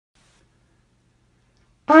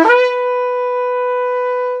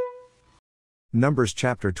Numbers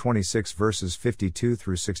chapter 26 verses 52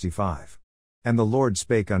 through 65. And the Lord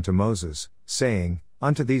spake unto Moses, saying,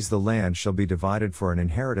 Unto these the land shall be divided for an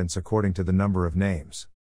inheritance according to the number of names.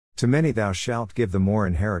 To many thou shalt give the more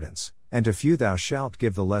inheritance, and to few thou shalt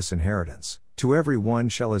give the less inheritance. To every one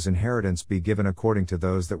shall his inheritance be given according to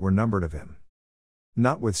those that were numbered of him.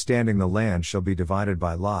 Notwithstanding the land shall be divided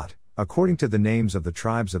by lot, according to the names of the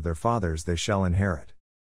tribes of their fathers they shall inherit.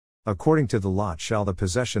 According to the lot shall the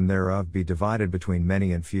possession thereof be divided between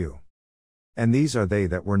many and few. And these are they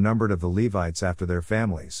that were numbered of the Levites after their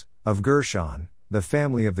families, of Gershon, the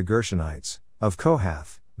family of the Gershonites, of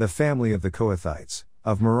Kohath, the family of the Kohathites,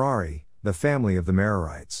 of Merari, the family of the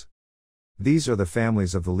Merarites. These are the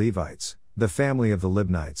families of the Levites, the family of the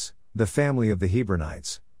Libnites, the family of the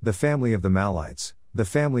Hebronites, the family of the Malites, the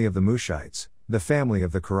family of the Mushites, the family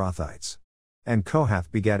of the Korathites. And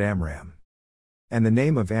Kohath begat Amram. And the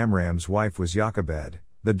name of Amram's wife was Jochebed,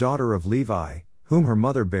 the daughter of Levi, whom her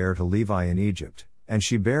mother bare to Levi in Egypt, and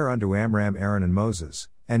she bare unto Amram Aaron and Moses,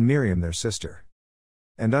 and Miriam their sister.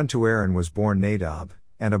 And unto Aaron was born Nadab,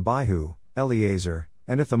 and Abihu, Eleazar,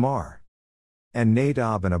 and Ithamar. And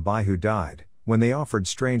Nadab and Abihu died, when they offered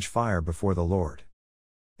strange fire before the Lord.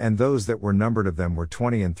 And those that were numbered of them were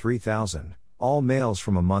 23,000, all males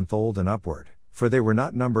from a month old and upward, for they were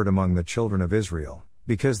not numbered among the children of Israel,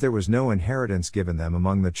 because there was no inheritance given them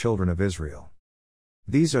among the children of Israel.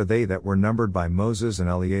 These are they that were numbered by Moses and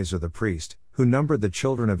Eleazar the priest, who numbered the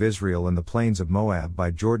children of Israel in the plains of Moab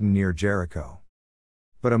by Jordan near Jericho.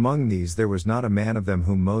 But among these there was not a man of them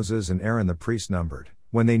whom Moses and Aaron the priest numbered,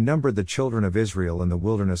 when they numbered the children of Israel in the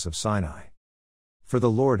wilderness of Sinai. For the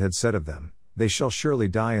Lord had said of them, They shall surely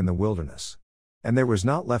die in the wilderness. And there was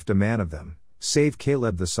not left a man of them, save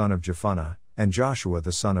Caleb the son of Jephunneh, and Joshua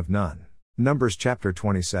the son of Nun. Numbers chapter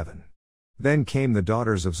 27. Then came the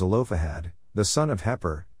daughters of Zelophehad, the son of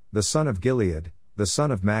Hepher, the son of Gilead, the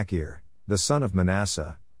son of Machir, the son of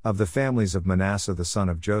Manasseh, of the families of Manasseh the son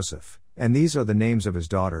of Joseph, and these are the names of his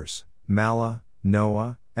daughters, Mahlah,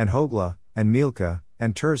 Noah, and Hoglah, and Milcah,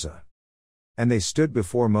 and Tirzah. And they stood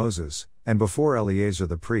before Moses, and before Eleazar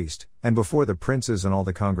the priest, and before the princes and all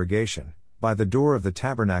the congregation, by the door of the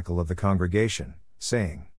tabernacle of the congregation,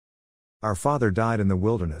 saying, Our father died in the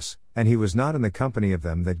wilderness, and he was not in the company of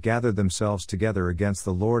them that gathered themselves together against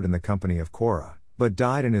the Lord in the company of Korah, but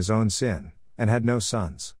died in his own sin, and had no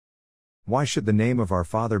sons. Why should the name of our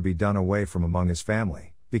father be done away from among his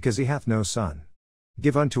family, because he hath no son?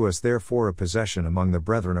 Give unto us therefore a possession among the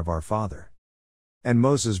brethren of our father. And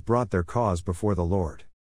Moses brought their cause before the Lord.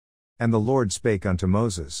 And the Lord spake unto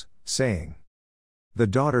Moses, saying, The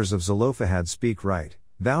daughters of Zelophehad speak right,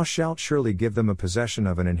 thou shalt surely give them a possession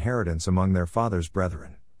of an inheritance among their father's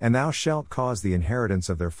brethren, and thou shalt cause the inheritance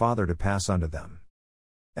of their father to pass unto them.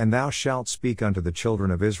 And thou shalt speak unto the children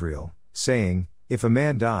of Israel, saying, If a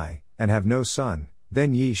man die, and have no son,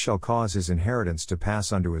 then ye shall cause his inheritance to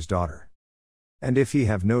pass unto his daughter. And if he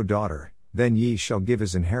have no daughter, then ye shall give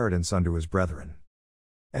his inheritance unto his brethren.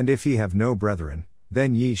 And if he have no brethren,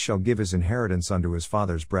 then ye shall give his inheritance unto his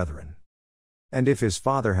father's brethren. And if his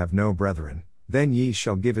father have no brethren, then ye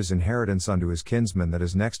shall give his inheritance unto his kinsman that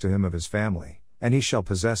is next to him of his family, and he shall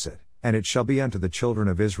possess it, and it shall be unto the children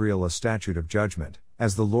of Israel a statute of judgment,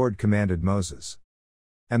 as the Lord commanded Moses.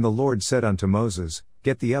 And the Lord said unto Moses,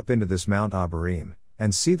 Get thee up into this Mount Abarim,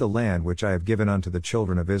 and see the land which I have given unto the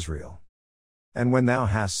children of Israel. And when thou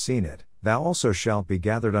hast seen it, thou also shalt be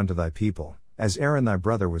gathered unto thy people, as Aaron thy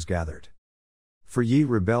brother was gathered. For ye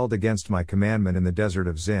rebelled against my commandment in the desert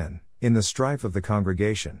of Zin, in the strife of the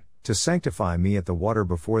congregation, to sanctify me at the water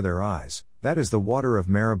before their eyes, that is the water of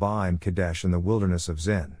Meribah and Kadesh in the wilderness of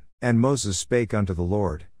Zin. And Moses spake unto the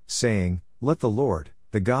Lord, saying, Let the Lord,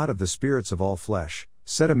 the God of the spirits of all flesh,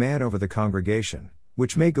 set a man over the congregation,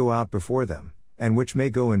 which may go out before them, and which may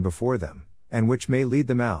go in before them, and which may lead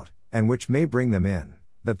them out, and which may bring them in,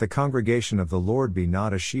 that the congregation of the Lord be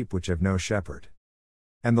not as sheep which have no shepherd.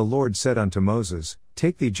 And the Lord said unto Moses,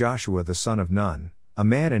 Take thee Joshua the son of Nun, a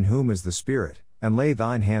man in whom is the Spirit, and lay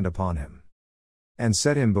thine hand upon him. And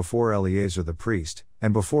set him before Eleazar the priest,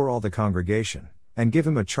 and before all the congregation, and give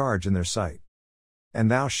him a charge in their sight. And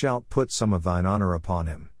thou shalt put some of thine honor upon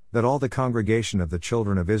him, that all the congregation of the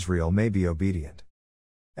children of Israel may be obedient.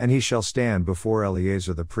 And he shall stand before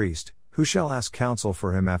Eleazar the priest, who shall ask counsel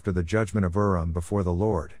for him after the judgment of Urim before the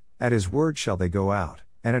Lord. At his word shall they go out,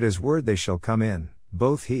 and at his word they shall come in,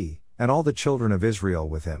 both he, and all the children of Israel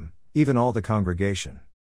with him, even all the congregation.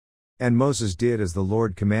 And Moses did as the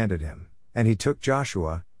Lord commanded him, and he took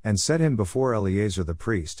Joshua, and set him before Eleazar the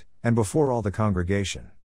priest, and before all the congregation.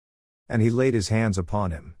 And he laid his hands upon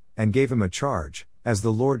him, and gave him a charge, as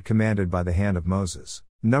the Lord commanded by the hand of Moses.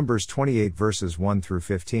 Numbers 28 verses 1 through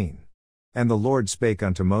 15. And the Lord spake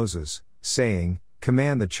unto Moses, saying,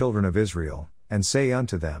 Command the children of Israel, and say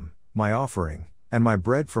unto them, My offering, and my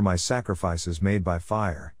bread for my sacrifices made by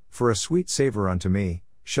fire, for a sweet savour unto me,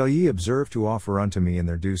 shall ye observe to offer unto me in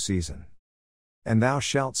their due season. And thou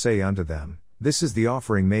shalt say unto them, This is the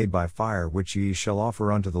offering made by fire which ye shall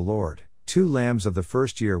offer unto the Lord, 2 lambs of the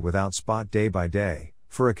first year without spot day by day,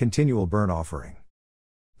 for a continual burnt offering.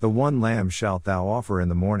 The one lamb shalt thou offer in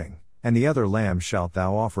the morning, and the other lamb shalt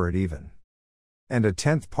thou offer at even. And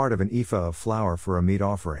 1/10 part of an ephah of flour for a meat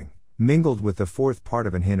offering, mingled with the 4th part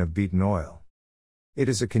of an hin of beaten oil. It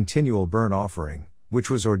is a continual burnt offering, which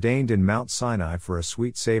was ordained in Mount Sinai for a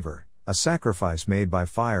sweet savour, a sacrifice made by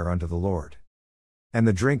fire unto the Lord. And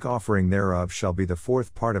the drink offering thereof shall be the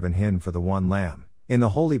 4th part of an hin for the one lamb. In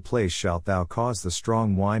the holy place shalt thou cause the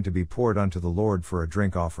strong wine to be poured unto the Lord for a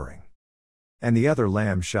drink offering. And the other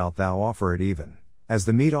lamb shalt thou offer at even, as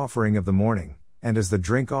the meat offering of the morning, and as the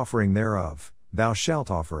drink offering thereof, thou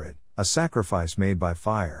shalt offer it, a sacrifice made by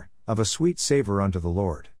fire, of a sweet savour unto the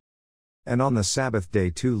Lord. And on the Sabbath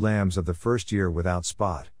day 2 lambs of the first year without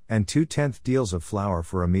spot, and 2/10 deals of flour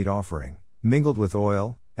for a meat offering, mingled with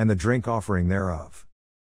oil, and the drink offering thereof.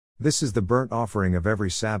 This is the burnt offering of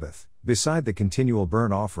every Sabbath, beside the continual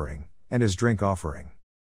burnt offering, and his drink offering.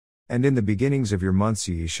 And in the beginnings of your months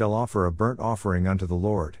ye shall offer a burnt offering unto the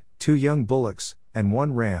Lord, 2 young bullocks, and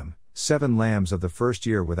 1 ram, 7 lambs of the first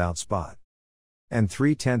year without spot. And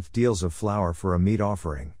 3/10 deals of flour for a meat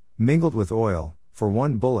offering, mingled with oil, for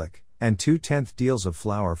 1 bullock, and 2/10 deals of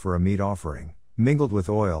flour for a meat offering, mingled with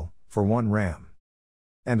oil, for 1 ram.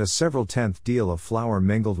 And a several 10th deal of flour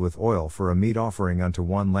mingled with oil for a meat offering unto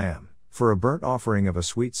 1 lamb, for a burnt offering of a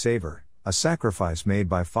sweet savour, a sacrifice made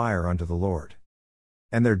by fire unto the Lord.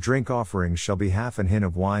 And their drink offerings shall be 1/2 an hin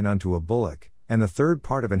of wine unto a bullock, and the 1/3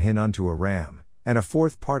 part of an hin unto a ram, and a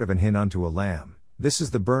 4th part of an hin unto a lamb. This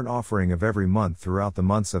is the burnt offering of every month throughout the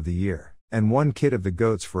months of the year, and 1 kid of the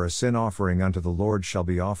goats for a sin offering unto the Lord shall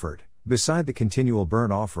be offered, beside the continual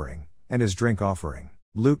burnt offering, and his drink offering.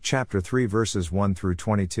 Luke chapter 3 verses 1 through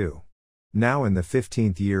 22. Now in the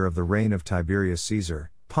 15th year of the reign of Tiberius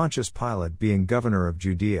Caesar, Pontius Pilate being governor of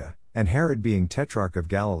Judea, and Herod being tetrarch of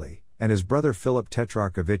Galilee, and his brother Philip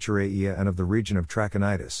tetrarch of Iturea and of the region of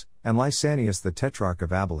Trachonitis, and Lysanias the tetrarch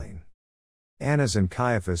of Abilene. Annas and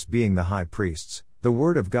Caiaphas being the high priests, the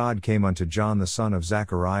word of God came unto John the son of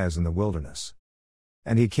Zacharias in the wilderness.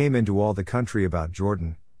 And he came into all the country about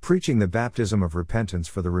Jordan, preaching the baptism of repentance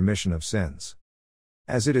for the remission of sins.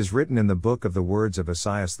 As it is written in the book of the words of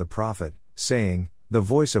Esaias the prophet, saying, The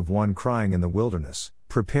voice of one crying in the wilderness,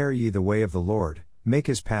 Prepare ye the way of the Lord, make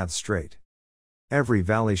his paths straight. Every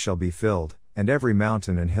valley shall be filled, and every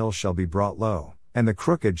mountain and hill shall be brought low, and the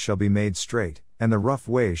crooked shall be made straight, and the rough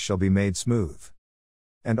ways shall be made smooth.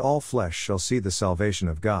 And all flesh shall see the salvation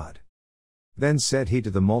of God. Then said he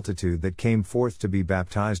to the multitude that came forth to be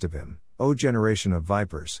baptized of him, O generation of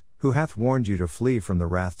vipers, who hath warned you to flee from the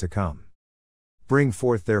wrath to come? Bring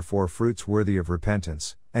forth therefore fruits worthy of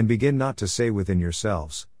repentance, and begin not to say within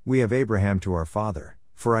yourselves, We have Abraham to our father,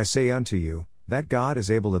 for I say unto you, that God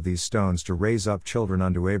is able of these stones to raise up children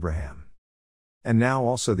unto Abraham. And now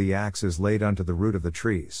also the axe is laid unto the root of the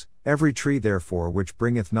trees, every tree therefore which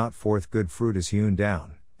bringeth not forth good fruit is hewn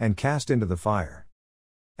down, and cast into the fire.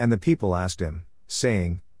 And the people asked him,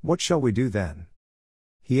 saying, What shall we do then?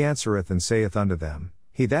 He answereth and saith unto them,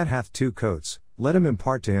 He that hath 2 coats, let him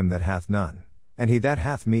impart to him that hath none, and he that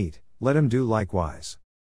hath meat, let him do likewise.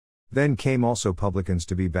 Then came also publicans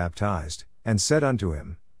to be baptized, and said unto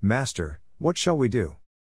him, Master, what shall we do?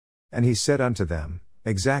 And he said unto them,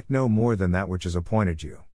 Exact no more than that which is appointed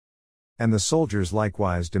you. And the soldiers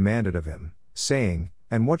likewise demanded of him, saying,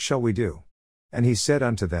 And what shall we do? And he said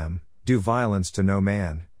unto them, Do violence to no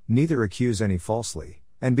man, neither accuse any falsely,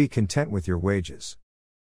 and be content with your wages.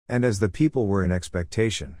 And as the people were in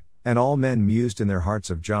expectation, and all men mused in their hearts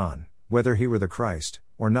of John, whether he were the Christ,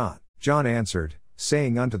 or not, John answered,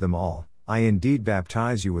 saying unto them all, I indeed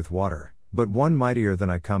baptize you with water, but one mightier than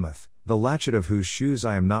I cometh, the latchet of whose shoes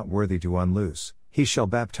I am not worthy to unloose, he shall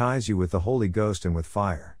baptize you with the Holy Ghost and with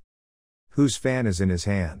fire. Whose fan is in his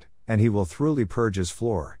hand, and he will thoroughly purge his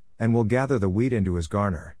floor, and will gather the wheat into his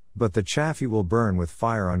garner, but the chaff he will burn with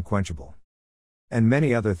fire unquenchable. And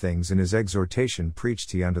many other things in his exhortation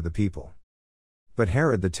preached he unto the people. But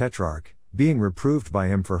Herod the tetrarch, being reproved by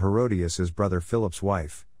him for Herodias his brother Philip's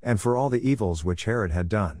wife, and for all the evils which Herod had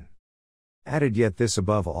done, added yet this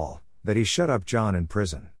above all, that he shut up John in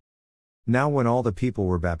prison. Now when all the people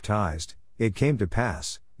were baptized, it came to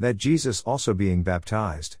pass, that Jesus also being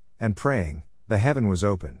baptized, and praying, the heaven was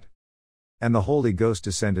opened. And the Holy Ghost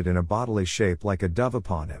descended in a bodily shape like a dove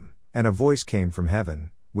upon him, and a voice came from heaven,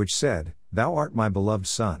 which said, Thou art my beloved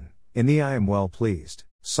Son, in thee I am well pleased.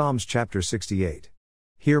 Psalms chapter 68.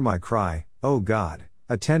 Hear my cry, O God,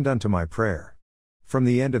 attend unto my prayer. From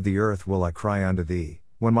the end of the earth will I cry unto thee,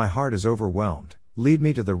 when my heart is overwhelmed, lead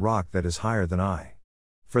me to the rock that is higher than I.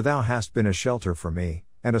 For thou hast been a shelter for me,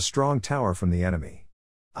 and a strong tower from the enemy.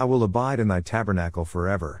 I will abide in thy tabernacle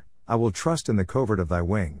forever, I will trust in the covert of thy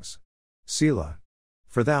wings. Selah.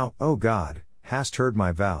 For thou, O God, hast heard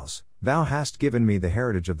my vows, thou hast given me the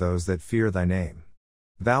heritage of those that fear thy name.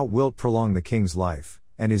 Thou wilt prolong the king's life,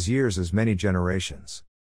 and his years as many generations.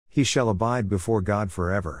 He shall abide before God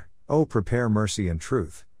forever, O prepare mercy and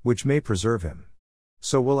truth, which may preserve him.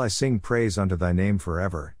 So will I sing praise unto thy name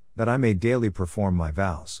forever, that I may daily perform my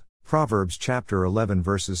vows. Proverbs chapter 11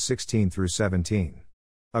 verses 16 through 17.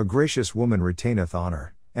 A gracious woman retaineth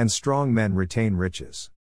honor, and strong men retain riches.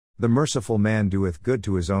 The merciful man doeth good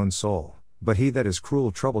to his own soul, but he that is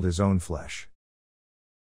cruel troubleth his own flesh.